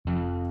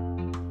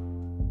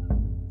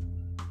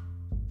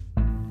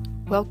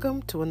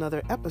Welcome to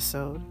another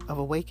episode of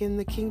Awaken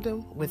the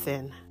Kingdom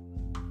Within.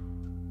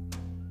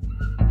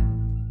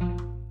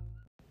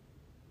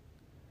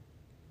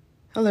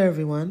 Hello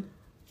everyone.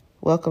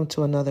 Welcome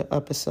to another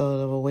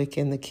episode of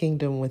Awaken the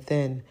Kingdom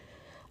Within.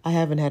 I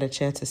haven't had a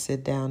chance to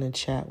sit down and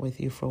chat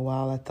with you for a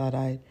while. I thought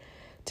I'd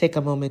take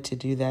a moment to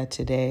do that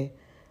today.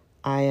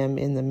 I am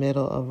in the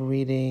middle of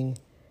reading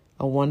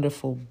a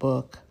wonderful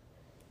book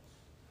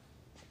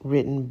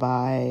written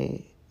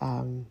by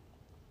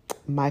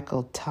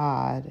Michael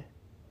Todd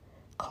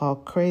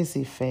called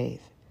Crazy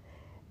Faith.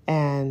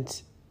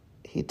 And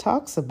he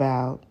talks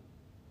about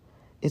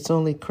it's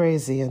only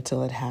crazy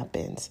until it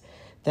happens.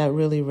 That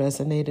really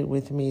resonated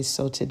with me.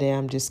 So today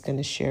I'm just going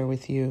to share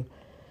with you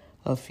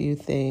a few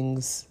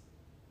things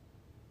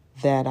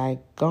that I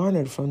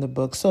garnered from the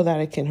book so that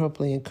I can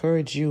hopefully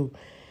encourage you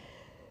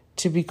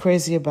to be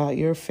crazy about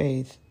your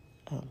faith.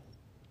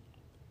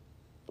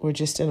 We're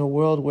just in a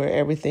world where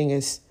everything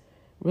is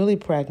really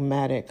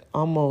pragmatic,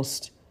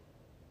 almost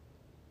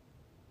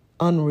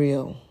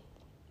unreal.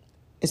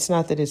 It's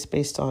not that it's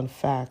based on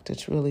fact.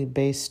 It's really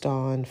based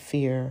on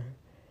fear.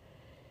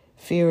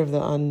 Fear of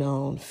the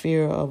unknown,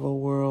 fear of a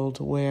world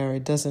where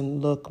it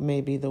doesn't look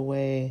maybe the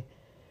way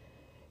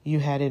you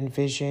had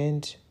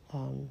envisioned,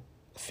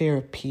 fear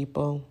of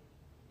people,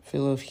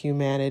 fear of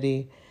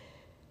humanity.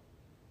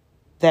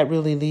 That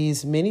really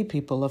leaves many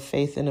people of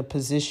faith in a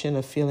position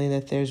of feeling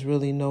that there's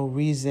really no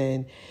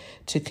reason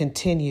to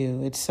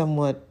continue. It's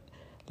somewhat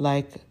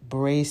like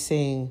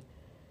bracing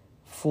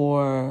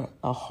for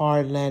a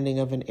hard landing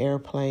of an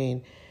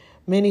airplane.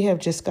 Many have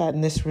just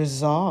gotten this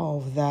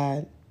resolve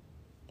that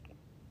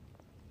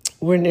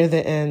we're near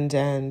the end,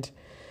 and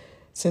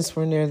since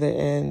we're near the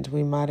end,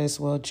 we might as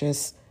well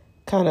just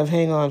kind of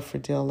hang on for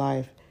dear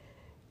life.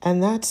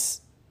 And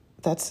that's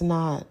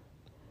not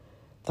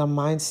the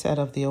mindset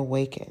of the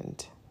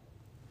awakened.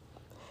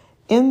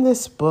 In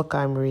this book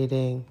I'm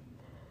reading,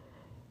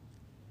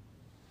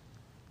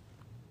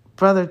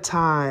 Brother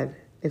Todd,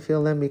 if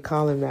you'll let me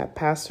call him that,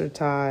 Pastor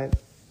Todd,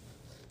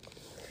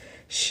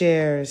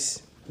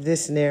 shares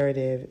this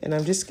narrative. And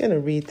I'm just going to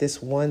read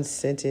this one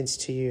sentence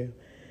to you.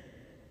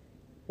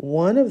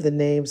 One of the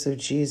names of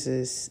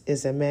Jesus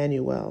is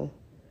Emmanuel,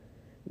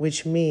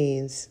 which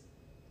means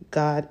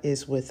God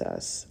is with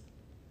us.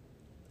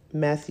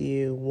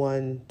 Matthew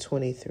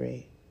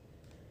 1:23.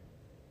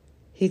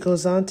 He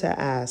goes on to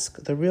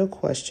ask, the real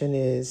question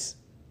is,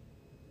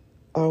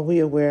 are we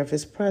aware of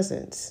his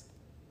presence?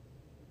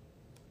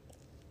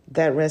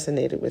 That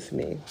resonated with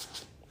me.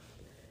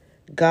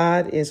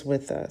 God is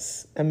with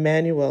us.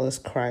 Emmanuel is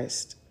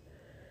Christ.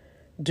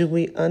 Do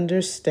we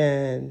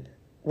understand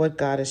what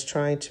God is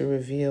trying to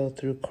reveal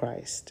through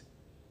Christ?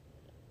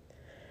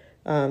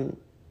 I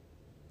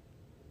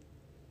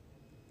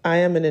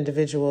am an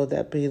individual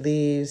that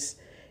believes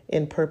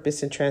in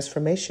purpose and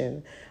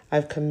transformation.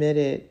 I've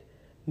committed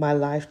my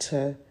life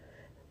to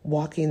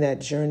walking that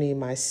journey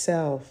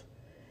myself,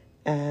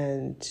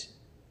 and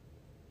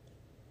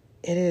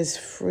it is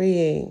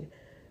freeing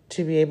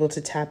to be able to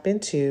tap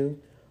into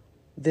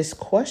this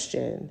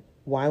question,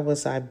 why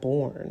was I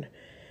born?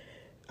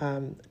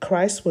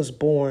 Christ was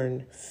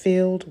born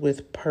filled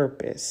with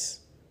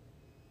purpose.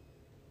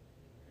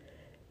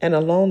 And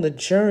along the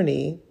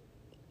journey,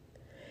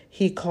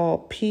 he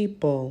called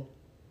people,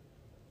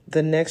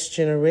 the next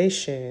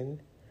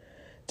generation,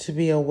 to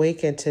be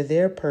awakened to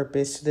their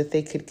purpose so that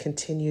they could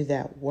continue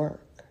that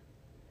work.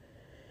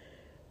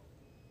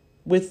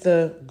 With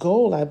the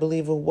goal, I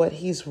believe, of what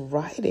he's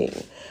writing,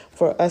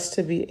 for us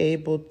to be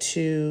able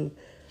to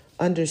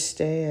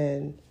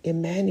understand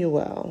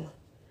Emmanuel,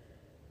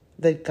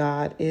 that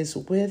God is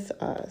with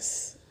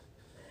us,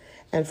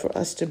 and for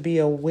us to be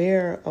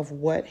aware of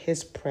what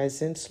his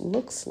presence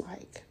looks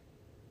like.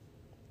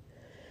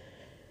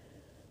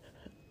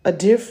 A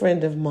dear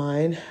friend of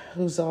mine,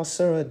 who's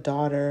also a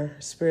daughter,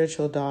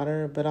 spiritual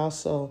daughter, but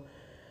also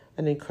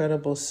an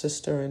incredible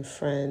sister and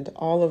friend,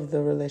 all of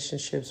the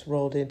relationships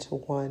rolled into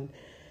one,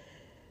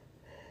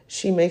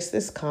 she makes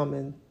this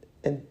comment,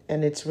 and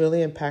it's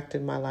really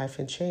impacted my life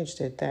and changed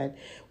it, that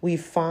we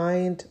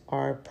find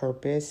our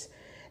purpose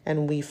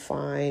and we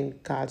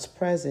find God's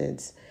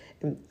presence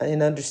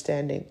in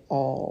understanding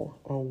all,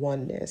 or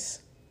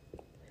oneness.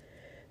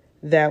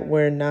 That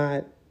we're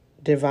not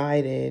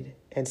divided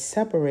and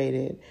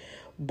separated,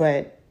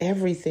 but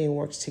everything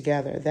works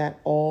together.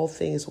 That all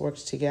things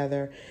works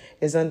together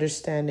is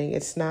understanding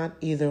it's not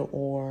either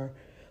or,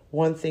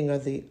 one thing or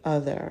the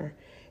other.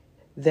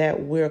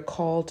 That we're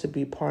called to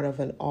be part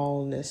of an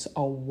allness,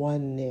 a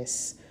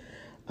oneness,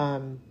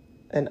 an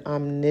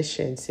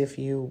omniscience, if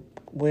you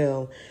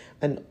will,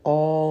 an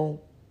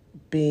all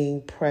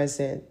being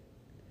present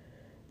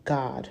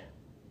God.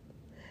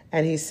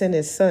 And he sent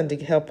his son to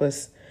help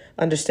us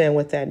understand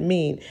what that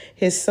means.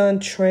 His son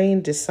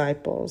trained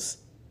disciples,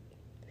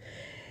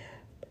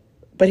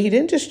 but he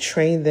didn't just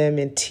train them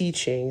in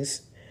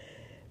teachings.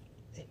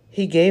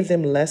 He gave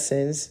them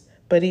lessons,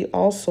 but he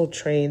also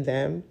trained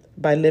them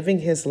by living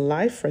his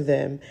life for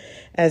them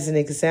as an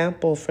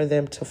example for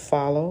them to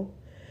follow,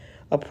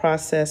 a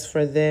process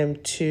for them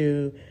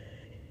to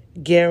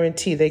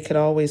guarantee they could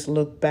always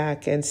look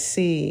back and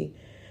see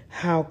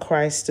how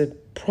Christ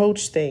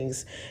approached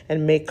things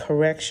and make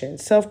correction,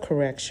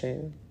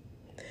 self-correction.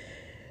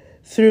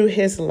 Through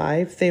his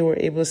life, they were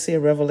able to see a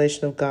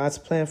revelation of God's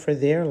plan for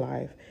their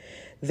life.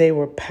 They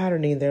were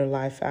patterning their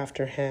life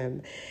after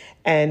him.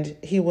 And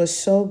he was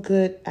so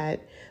good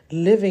at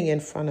living in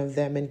front of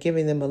them and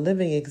giving them a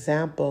living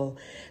example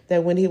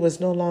that when he was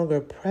no longer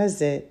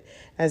present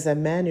as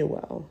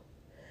Emmanuel,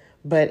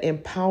 but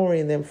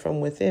empowering them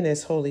from within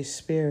his Holy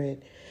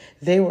Spirit,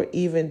 they were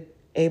even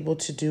able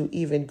to do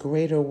even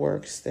greater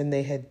works than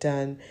they had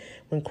done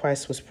when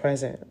Christ was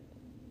present.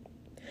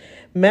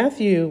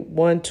 Matthew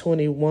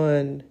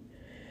 1:21,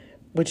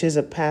 which is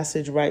a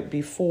passage right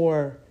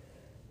before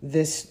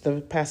this,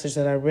 the passage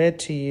that I read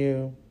to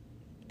you,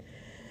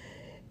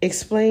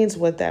 explains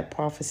what that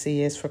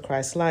prophecy is for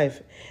Christ's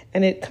life.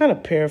 And it kind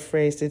of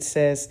paraphrased, it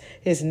says,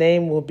 his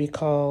name will be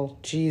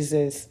called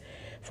Jesus,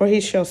 for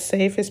he shall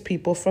save his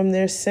people from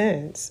their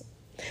sins.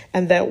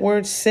 And that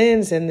word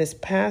sins in this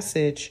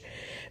passage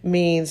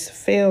means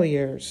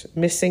failures,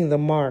 missing the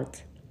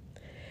mark,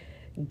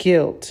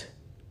 guilt,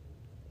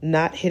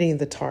 not hitting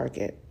the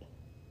target.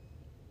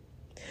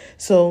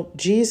 So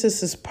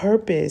Jesus'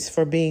 purpose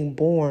for being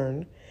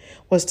born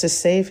was to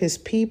save his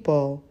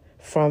people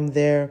from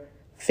their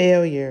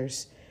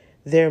failures,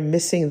 their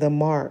missing the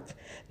mark,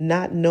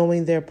 not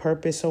knowing their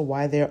purpose or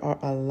why they are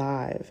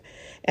alive.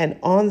 And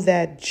on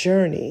that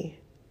journey,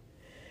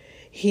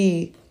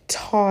 he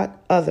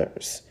taught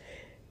others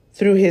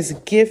through his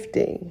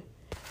gifting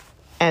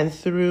and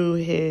through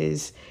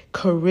his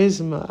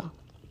charisma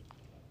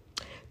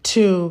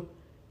to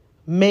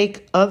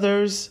make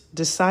others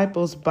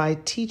disciples by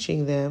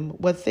teaching them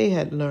what they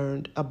had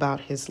learned about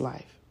his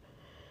life,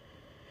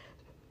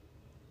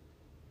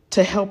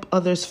 to help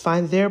others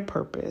find their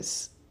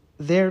purpose,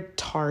 their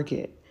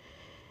target,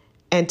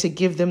 and to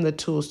give them the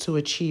tools to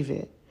achieve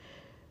it.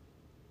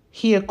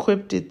 He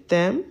equipped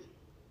them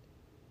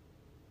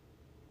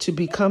to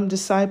become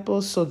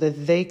disciples so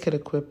that they could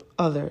equip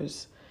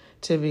others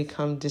to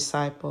become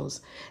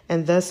disciples,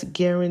 and thus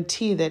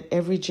guarantee that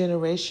every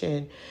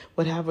generation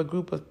would have a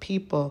group of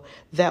people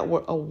that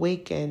were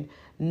awakened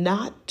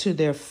not to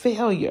their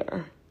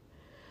failure,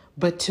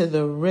 but to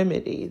the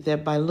remedy,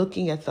 that by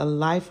looking at the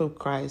life of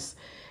Christ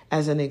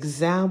as an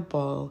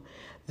example,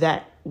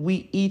 that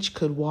we each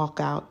could walk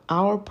out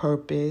our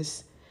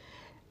purpose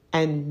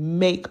and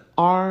make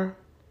our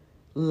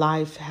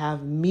life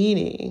have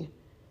meaning.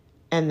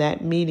 And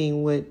that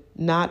meaning would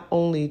not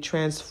only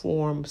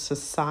transform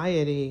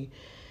society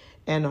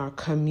and our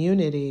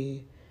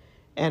community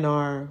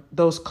and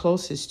those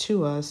closest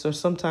to us, or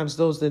sometimes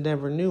those that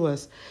never knew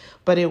us,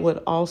 but it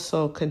would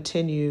also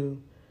continue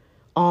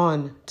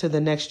on to the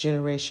next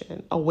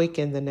generation,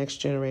 awaken the next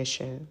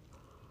generation.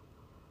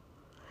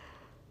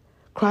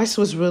 Christ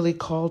was really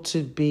called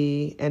to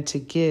be and to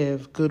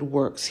give good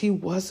works. He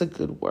was a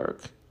good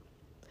work.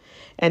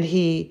 And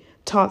he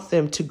taught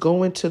them to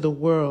go into the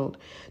world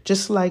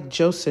just like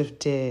Joseph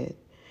did.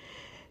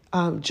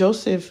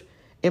 Joseph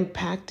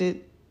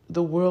impacted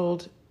the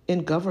world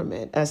in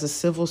government as a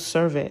civil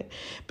servant,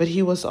 but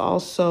he was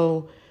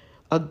also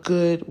a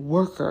good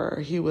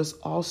worker. He was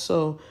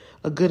also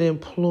a good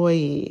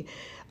employee.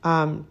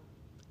 In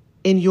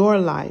your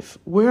life,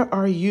 where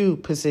are you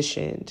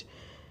positioned?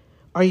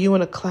 Are you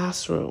in a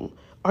classroom?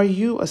 Are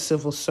you a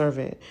civil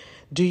servant?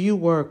 Do you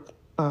work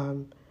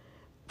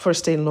for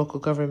state and local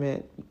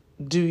government?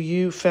 Do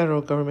you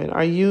federal government?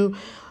 Are you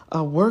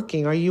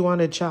working? Are you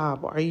on a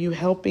job? Are you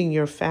helping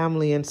your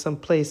family in some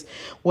place?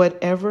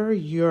 Whatever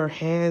your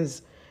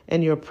hands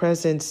and your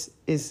presence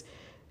is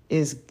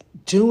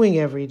doing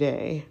every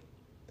day,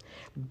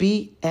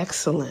 be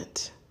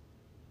excellent.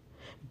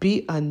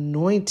 Be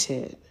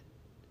anointed.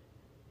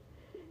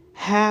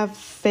 Have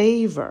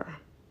favor.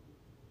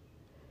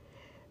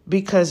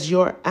 Because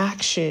your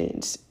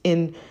actions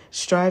in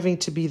striving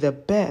to be the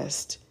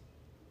best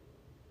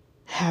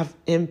have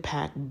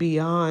impact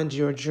beyond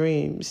your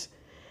dreams.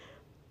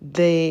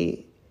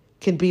 They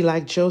can be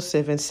like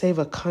Joseph and save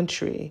a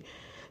country,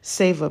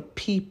 save a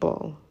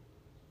people,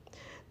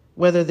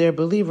 whether they're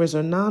believers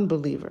or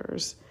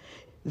non-believers.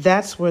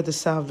 That's where the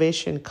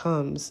salvation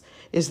comes,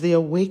 is the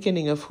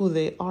awakening of who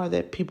they are,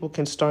 that people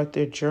can start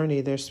their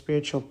journey, their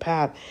spiritual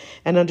path,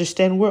 and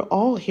understand we're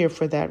all here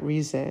for that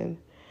reason.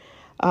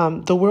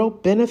 The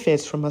world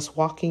benefits from us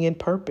walking in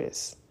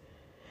purpose.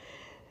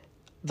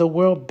 The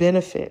world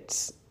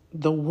benefits.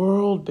 The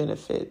world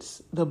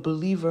benefits. The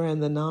believer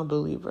and the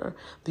non-believer.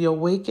 The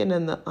awakened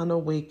and the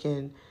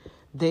unawakened.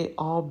 They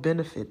all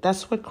benefit.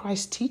 That's what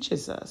Christ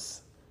teaches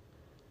us.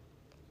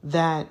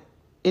 That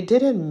it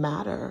didn't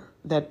matter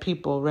that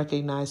people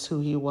recognized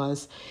who he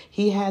was.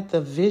 He had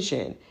the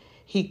vision.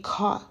 He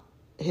caught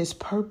his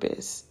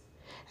purpose.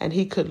 And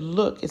he could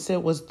look. It said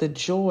it was the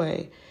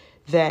joy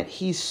that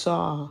he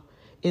saw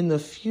in the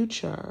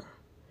future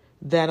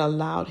that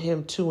allowed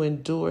him to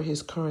endure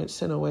his current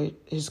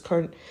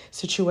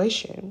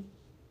situation.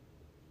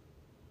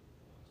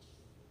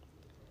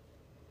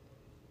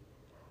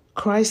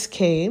 Christ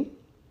came.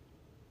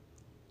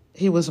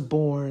 He was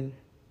born.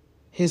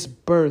 His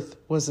birth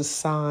was a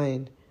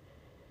sign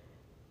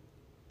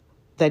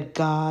that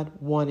God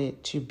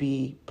wanted to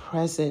be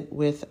present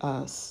with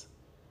us.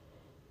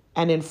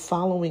 And in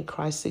following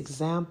Christ's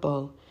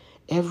example,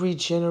 every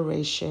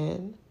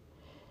generation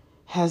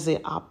has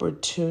the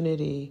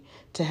opportunity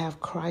to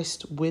have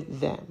Christ with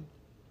them.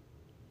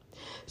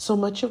 So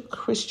much of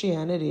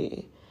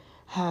Christianity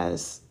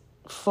has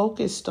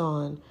focused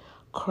on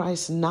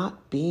Christ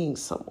not being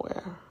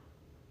somewhere.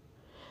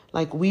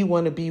 Like we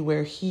want to be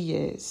where he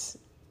is.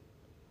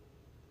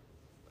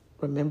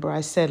 Remember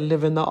I said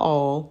live in the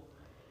all.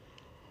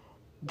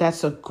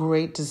 That's a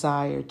great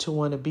desire to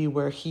want to be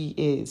where he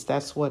is.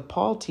 That's what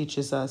Paul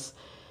teaches us.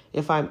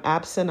 If I'm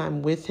absent,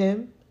 I'm with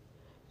him.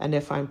 And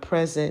if I'm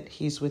present,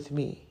 he's with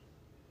me.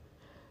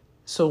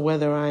 So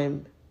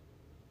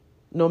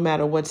no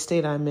matter what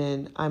state I'm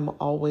in, I'm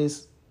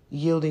always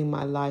yielding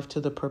my life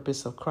to the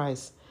purpose of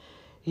Christ.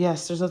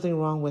 Yes, there's nothing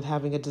wrong with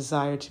having a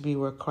desire to be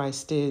where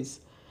Christ is.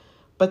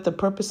 But the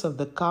purpose of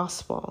the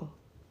gospel,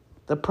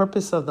 the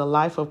purpose of the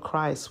life of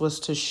Christ was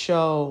to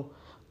show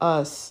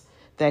us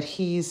that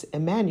he's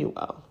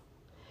Emmanuel.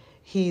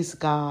 He's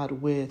God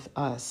with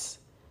us.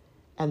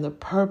 And the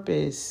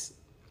purpose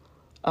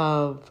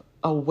of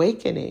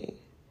awakening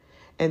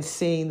and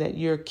seeing that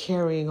you're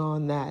carrying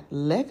on that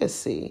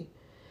legacy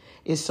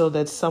is so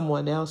that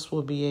someone else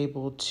will be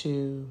able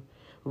to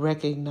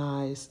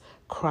recognize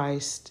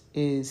Christ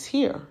is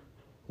here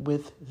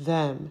with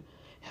them,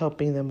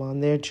 helping them on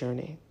their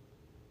journey.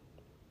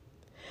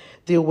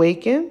 The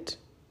awakened,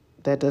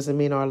 that doesn't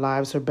mean our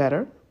lives are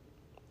better.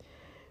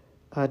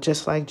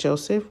 Just like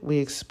Joseph, we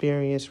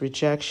experience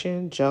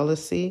rejection,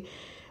 jealousy,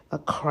 a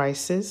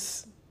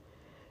crisis.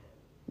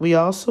 We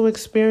also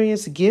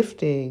experience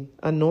gifting,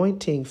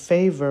 anointing,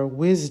 favor,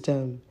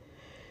 wisdom.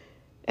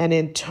 And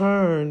in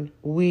turn,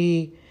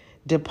 we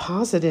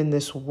deposit in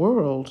this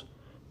world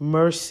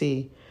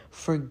mercy,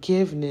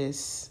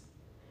 forgiveness,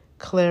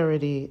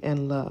 clarity,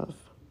 and love.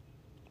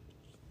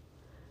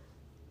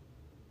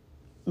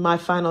 My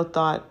final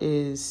thought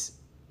is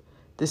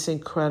this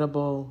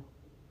incredible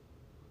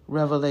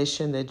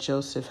revelation that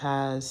Joseph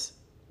has,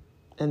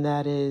 and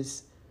that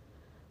is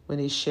when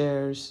he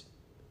shares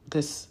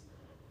this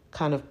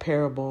kind of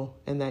parable,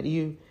 and that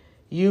you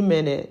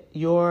meant it,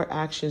 your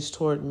actions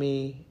toward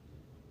me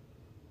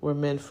were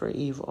meant for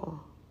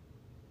evil,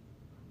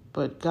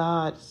 but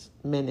God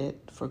meant it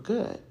for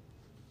good.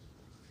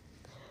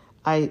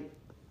 I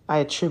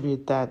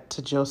attribute that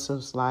to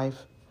Joseph's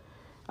life.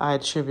 I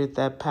attribute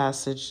that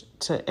passage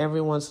to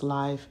everyone's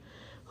life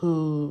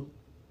who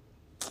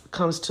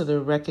comes to the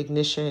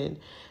recognition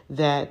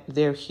that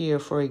they're here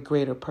for a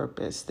greater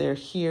purpose. They're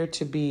here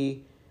to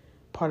be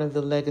part of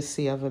the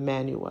legacy of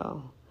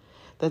Emmanuel.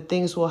 That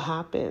things will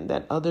happen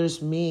that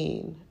others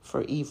mean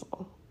for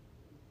evil.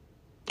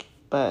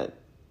 But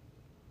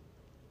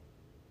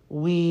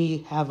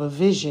we have a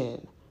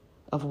vision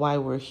of why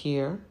we're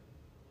here.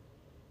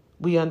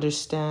 We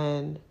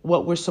understand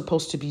what we're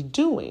supposed to be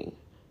doing.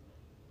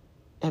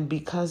 And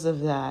because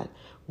of that,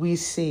 we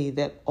see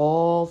that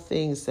all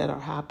things that are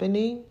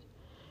happening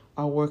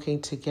are working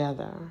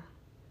together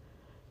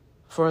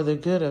for the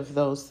good of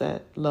those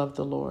that love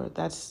the Lord.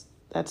 That's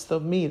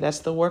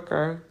the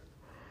worker,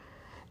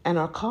 and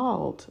are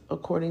called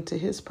according to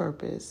his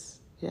purpose.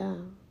 Yeah.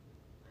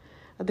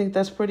 I think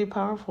that's pretty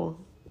powerful.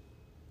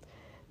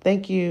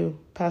 Thank you,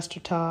 Pastor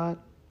Todd.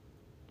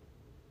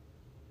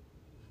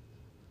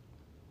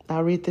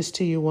 I'll read this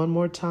to you one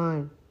more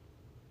time.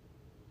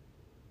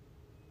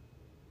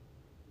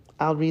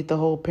 I'll read the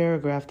whole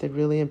paragraph that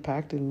really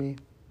impacted me.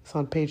 It's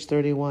on page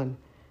 31.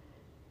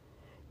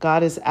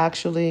 God is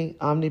actually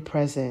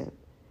omnipresent,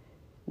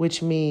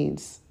 which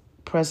means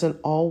present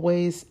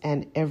always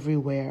and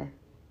everywhere.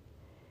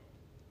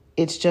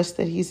 It's just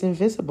that he's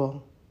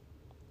invisible.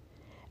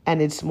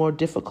 And it's more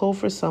difficult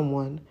for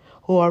someone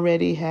who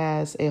already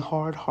has a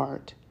hard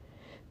heart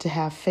to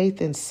have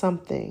faith in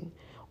something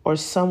or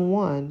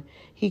someone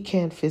he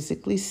can't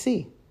physically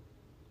see.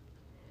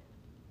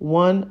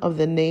 One of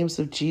the names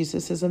of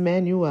Jesus is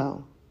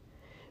Emmanuel,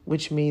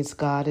 which means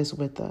God is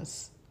with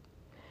us.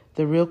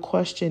 The real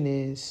question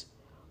is,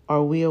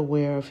 are we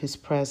aware of his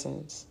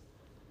presence?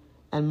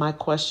 And my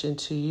question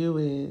to you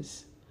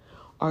is,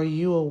 are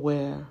you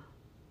aware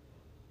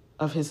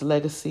of his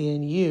legacy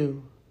in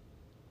you?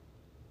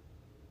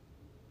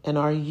 And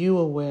are you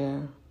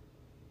aware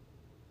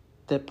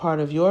that part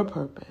of your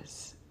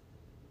purpose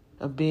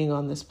of being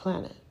on this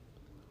planet,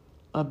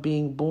 of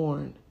being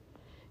born,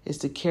 is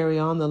to carry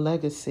on the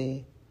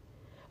legacy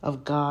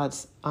of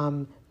God's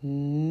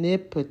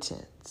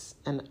omnipotence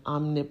and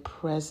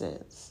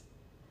omnipresence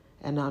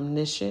and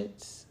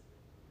omniscience?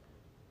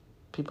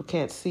 People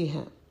can't see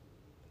him.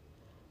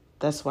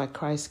 That's why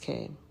Christ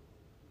came.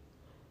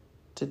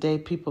 Today,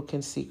 people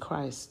can see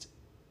Christ,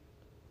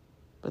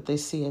 but they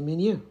see him in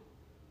you.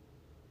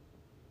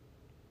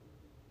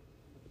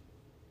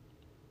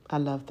 I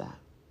love that.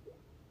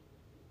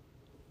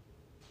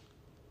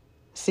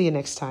 See you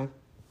next time.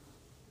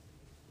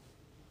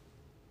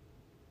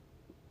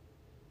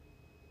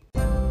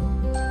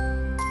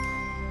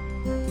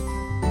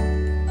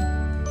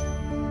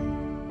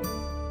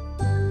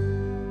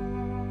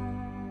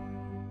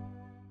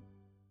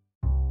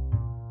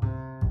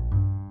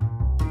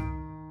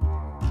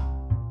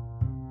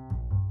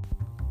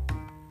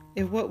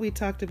 If what we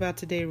talked about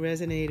today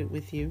resonated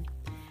with you,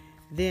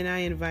 then I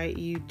invite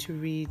you to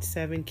read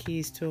 7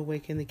 Keys to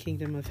Awaken the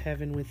Kingdom of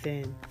Heaven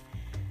Within.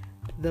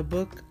 The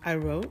book I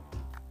wrote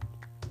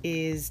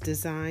is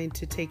designed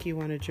to take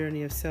you on a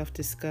journey of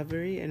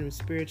self-discovery and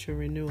spiritual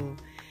renewal.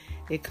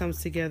 It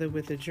comes together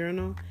with a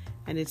journal,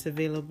 and it's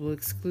available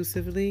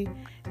exclusively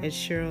at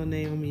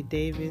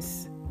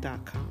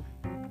CherylNaomiDavis.com.